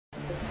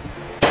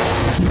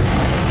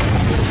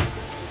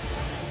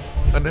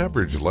An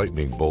average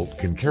lightning bolt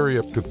can carry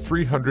up to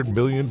 300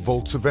 million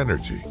volts of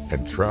energy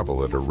and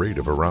travel at a rate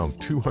of around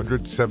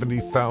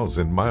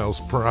 270,000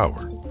 miles per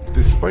hour.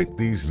 Despite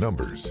these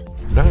numbers,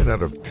 9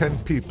 out of 10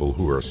 people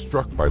who are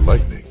struck by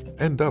lightning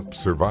end up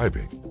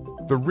surviving.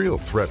 The real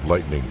threat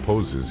lightning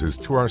poses is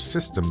to our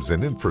systems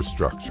and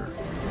infrastructure.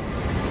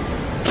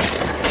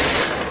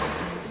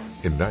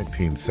 In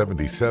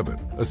 1977,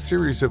 a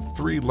series of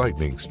 3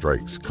 lightning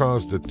strikes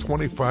caused a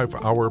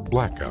 25-hour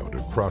blackout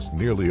across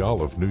nearly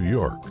all of New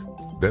York.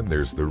 Then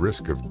there's the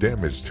risk of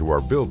damage to our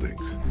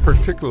buildings,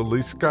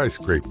 particularly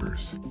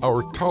skyscrapers,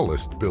 our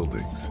tallest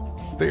buildings.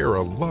 They are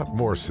a lot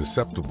more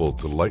susceptible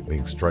to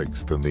lightning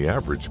strikes than the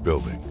average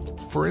building.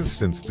 For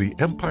instance, the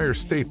Empire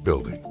State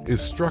Building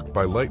is struck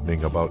by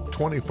lightning about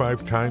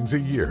 25 times a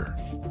year.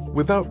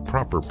 Without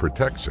proper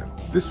protection,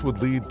 this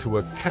would lead to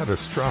a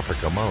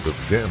catastrophic amount of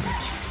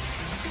damage.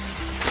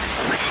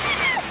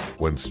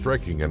 When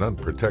striking an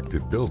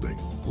unprotected building,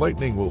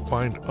 lightning will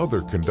find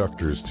other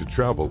conductors to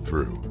travel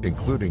through,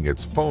 including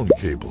its phone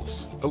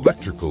cables,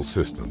 electrical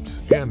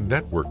systems, and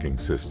networking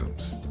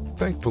systems.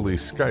 Thankfully,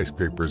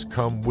 skyscrapers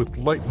come with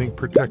lightning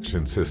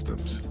protection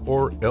systems,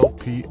 or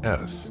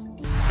LPS.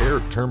 Air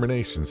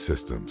termination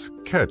systems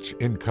catch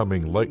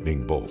incoming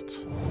lightning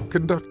bolts.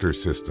 Conductor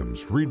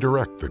systems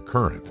redirect the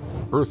current.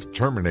 Earth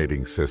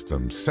terminating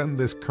systems send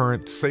this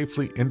current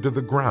safely into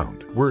the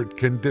ground, where it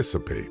can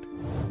dissipate.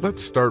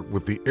 Let's start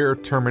with the air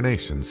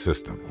termination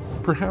system.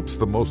 Perhaps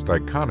the most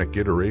iconic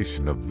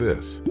iteration of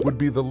this would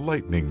be the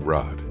lightning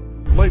rod.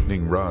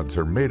 Lightning rods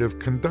are made of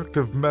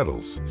conductive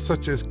metals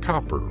such as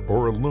copper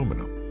or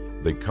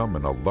aluminum. They come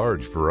in a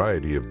large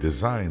variety of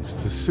designs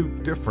to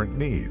suit different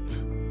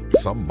needs.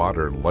 Some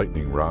modern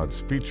lightning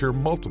rods feature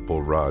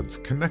multiple rods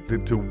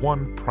connected to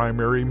one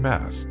primary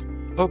mast.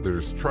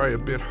 Others try a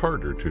bit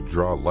harder to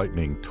draw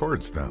lightning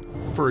towards them.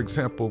 For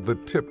example, the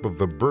tip of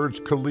the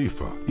Burj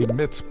Khalifa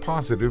emits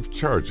positive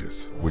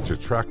charges, which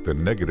attract the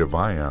negative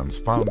ions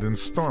found in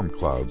storm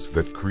clouds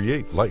that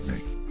create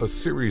lightning. A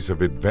series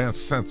of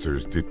advanced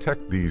sensors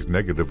detect these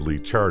negatively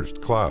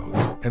charged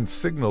clouds and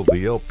signal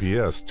the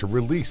LPS to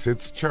release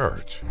its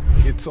charge.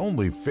 It's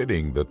only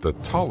fitting that the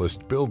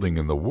tallest building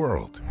in the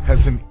world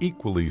has an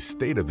equally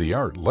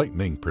state-of-the-art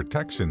lightning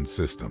protection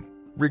system.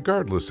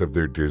 Regardless of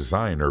their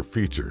design or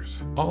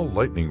features, all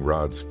lightning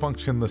rods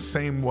function the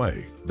same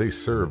way. They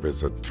serve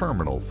as a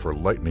terminal for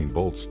lightning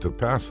bolts to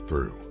pass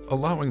through,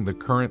 allowing the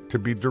current to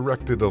be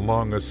directed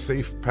along a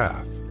safe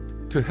path.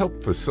 To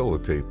help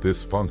facilitate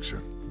this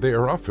function, they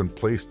are often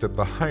placed at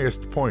the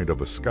highest point of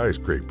a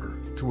skyscraper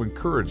to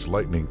encourage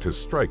lightning to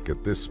strike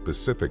at this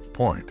specific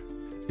point.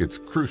 It's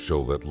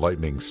crucial that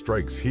lightning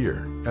strikes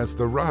here, as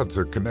the rods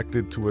are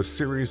connected to a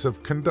series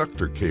of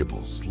conductor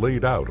cables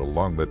laid out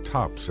along the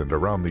tops and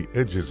around the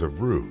edges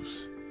of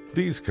roofs.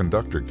 These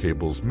conductor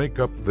cables make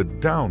up the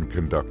down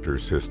conductor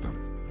system.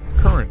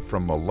 Current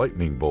from a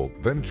lightning bolt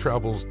then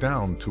travels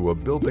down to a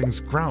building's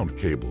ground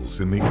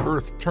cables in the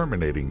earth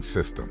terminating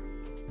system.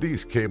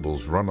 These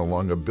cables run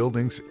along a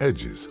building's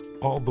edges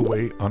all the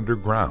way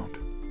underground,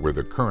 where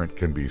the current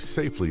can be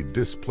safely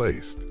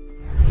displaced.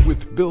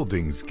 With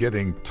buildings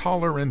getting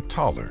taller and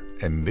taller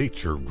and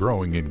nature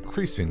growing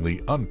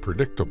increasingly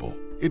unpredictable,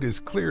 it is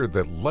clear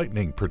that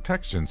lightning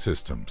protection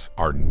systems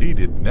are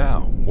needed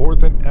now more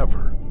than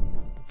ever.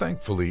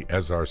 Thankfully,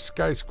 as our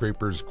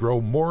skyscrapers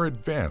grow more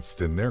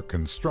advanced in their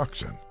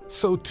construction,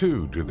 so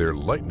too do their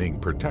lightning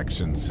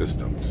protection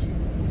systems.